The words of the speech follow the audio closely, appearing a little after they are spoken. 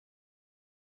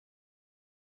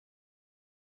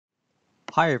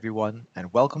Hi everyone,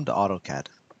 and welcome to AutoCAD.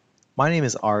 My name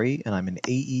is Ari, and I'm an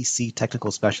AEC Technical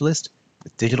Specialist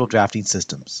with Digital Drafting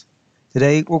Systems.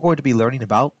 Today, we're going to be learning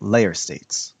about layer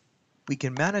states. We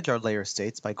can manage our layer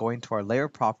states by going to our Layer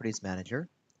Properties Manager,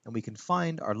 and we can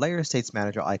find our Layer States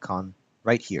Manager icon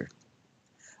right here.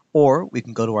 Or we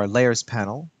can go to our Layers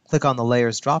panel, click on the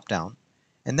Layers dropdown,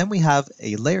 and then we have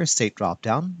a Layer State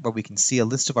dropdown where we can see a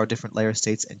list of our different layer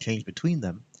states and change between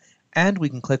them, and we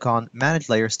can click on Manage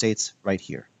Layer States right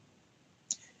here.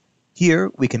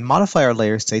 Here, we can modify our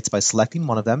layer states by selecting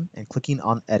one of them and clicking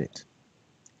on Edit.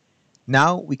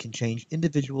 Now we can change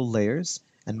individual layers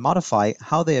and modify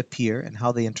how they appear and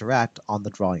how they interact on the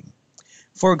drawing.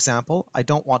 For example, I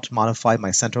don't want to modify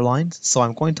my center lines, so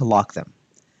I'm going to lock them.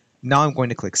 Now I'm going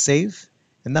to click Save,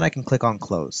 and then I can click on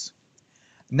Close.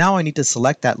 Now I need to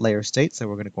select that layer state, so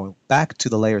we're going to go back to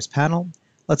the Layers panel.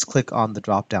 Let's click on the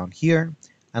drop down here,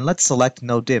 and let's select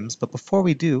No Dims, but before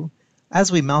we do,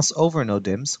 as we mouse over No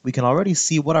Dims, we can already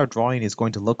see what our drawing is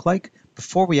going to look like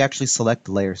before we actually select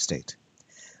the layer state.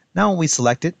 Now when we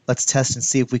select it, let's test and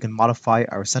see if we can modify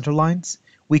our center lines.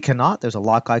 We cannot, there's a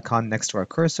lock icon next to our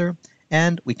cursor,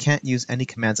 and we can't use any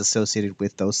commands associated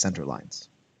with those center lines.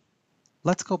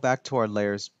 Let's go back to our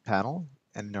Layers panel,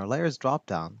 and in our Layers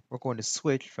dropdown, we're going to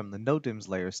switch from the No Dims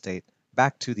layer state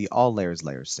back to the All Layers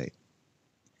layer state.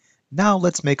 Now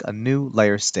let's make a new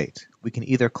layer state. We can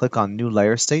either click on New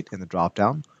Layer State in the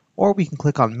dropdown, or we can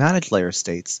click on Manage Layer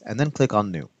States and then click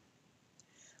on New.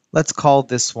 Let's call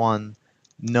this one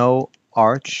No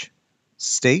Arch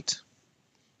State,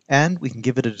 and we can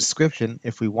give it a description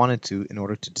if we wanted to in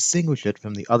order to distinguish it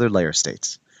from the other layer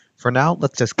states. For now,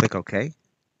 let's just click OK.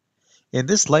 In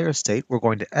this layer state, we're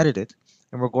going to edit it,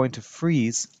 and we're going to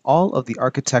freeze all of the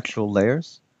architectural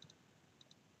layers,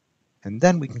 and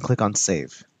then we can click on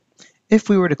Save. If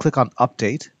we were to click on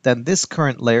Update, then this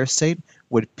current layer state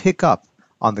would pick up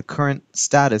on the current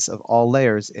status of all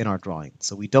layers in our drawing.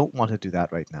 So we don't want to do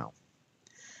that right now.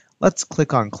 Let's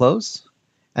click on Close,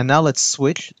 and now let's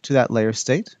switch to that layer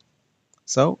state.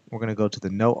 So we're going to go to the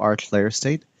No Arch layer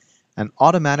state, and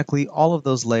automatically all of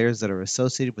those layers that are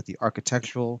associated with the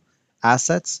architectural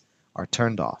assets are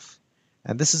turned off.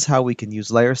 And this is how we can use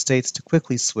layer states to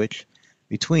quickly switch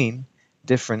between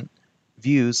different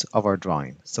views of our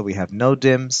drawing. So we have no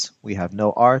dims, we have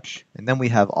no arch, and then we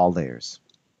have all layers.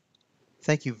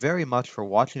 Thank you very much for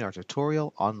watching our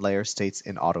tutorial on layer states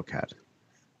in AutoCAD.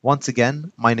 Once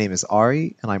again, my name is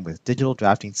Ari, and I'm with Digital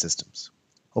Drafting Systems.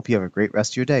 Hope you have a great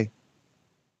rest of your day.